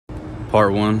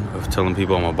Part 1 of telling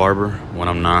people I'm a barber when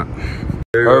I'm not.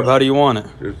 Herb, how do you want it?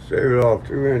 Just shave it off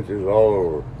 2 inches all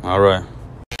over. All right.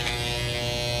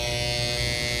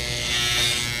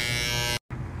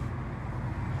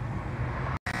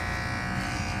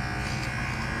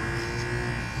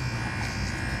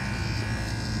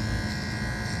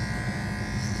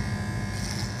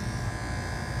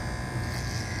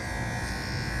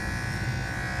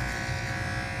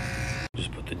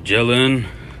 Just put the gel in.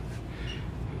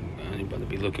 You about to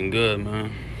be looking good,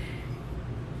 man.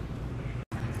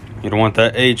 You don't want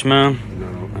that H, man?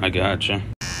 No. I gotcha.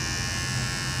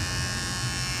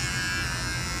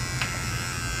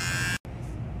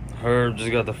 Herb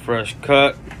just got the fresh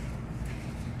cut.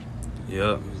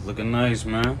 Yep, he's looking nice,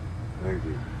 man. Thank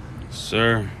you. Yes,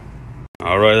 sir.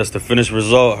 All right, that's the finished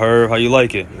result, Herb. How you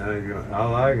like it? I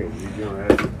like it. You're gonna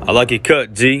have it. I like it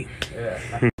cut, G.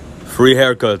 Yeah. Free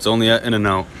haircuts, only at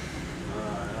In-N-Out.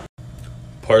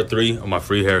 Part 3 of my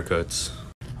free haircuts.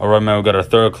 All right, man, we got our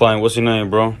third client. What's your name,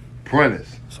 bro?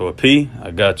 Prentice. So a P?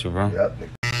 I got you, bro. Yep.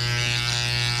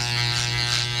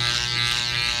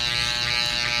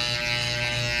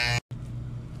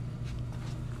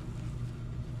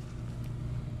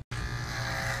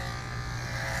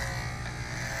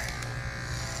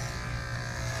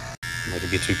 About to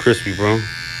get you crispy, bro.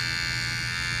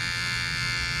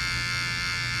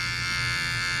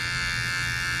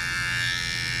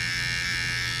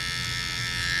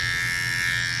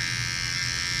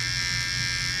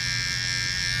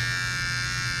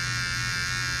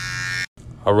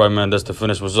 All right, man, that's the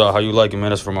finished result. How you like it,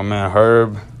 man? That's from my man,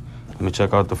 Herb. Let me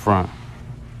check out the front.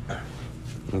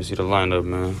 Let me see the lineup,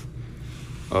 man.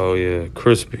 Oh, yeah,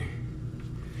 crispy.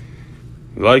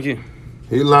 You like it?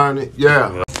 He learned it.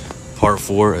 Yeah. Part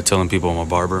 4 of telling people I'm a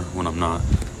barber when I'm not.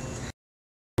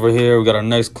 Over here, we got our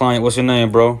next client. What's your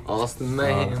name, bro? Austin,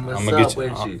 man. What's I'm up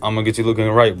with you? I'm gonna get you looking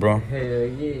right, bro. Hell yeah,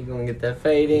 you gonna get that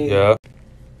fade in? Yeah.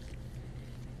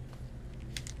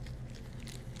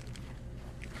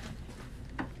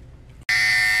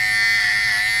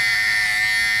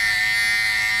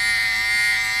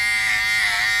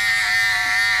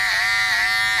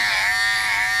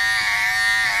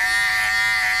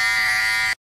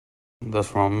 That's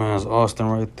from my man's Austin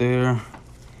right there.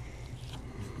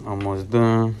 Almost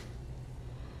done.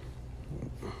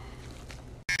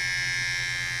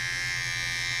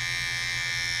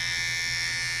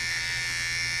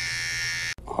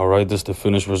 All right, this the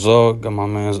finished result. Got my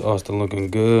man's Austin looking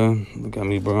good. Look at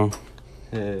me, bro.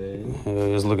 Hey. Yeah,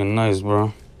 it's looking nice,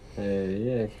 bro. Hey,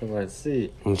 yeah, come on, see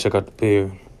it. Let me check out the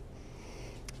beard.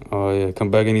 Oh, yeah,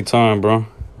 come back anytime, bro.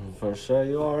 For sure,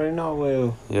 you already know,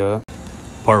 Will. Yeah.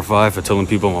 Part 5 for telling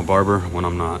people I'm a barber when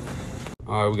I'm not.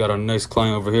 All right, we got our next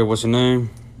client over here. What's your name?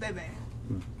 Bebe.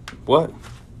 What?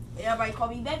 Everybody call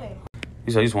me Bebe.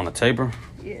 You said you just want a taper?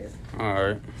 Yeah. All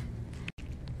right.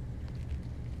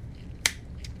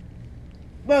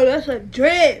 Bro, that's a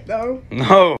dread, bro.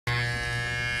 No.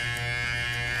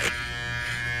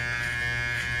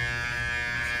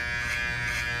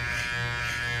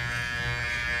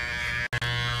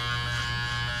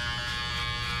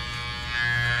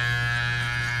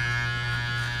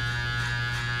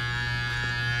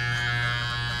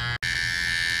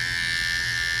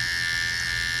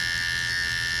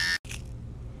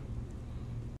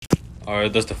 All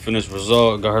right, that's the finished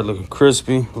result. Got her looking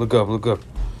crispy. Look up, look up.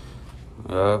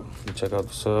 Yeah, check out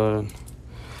the side.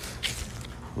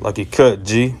 Lucky cut,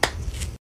 G.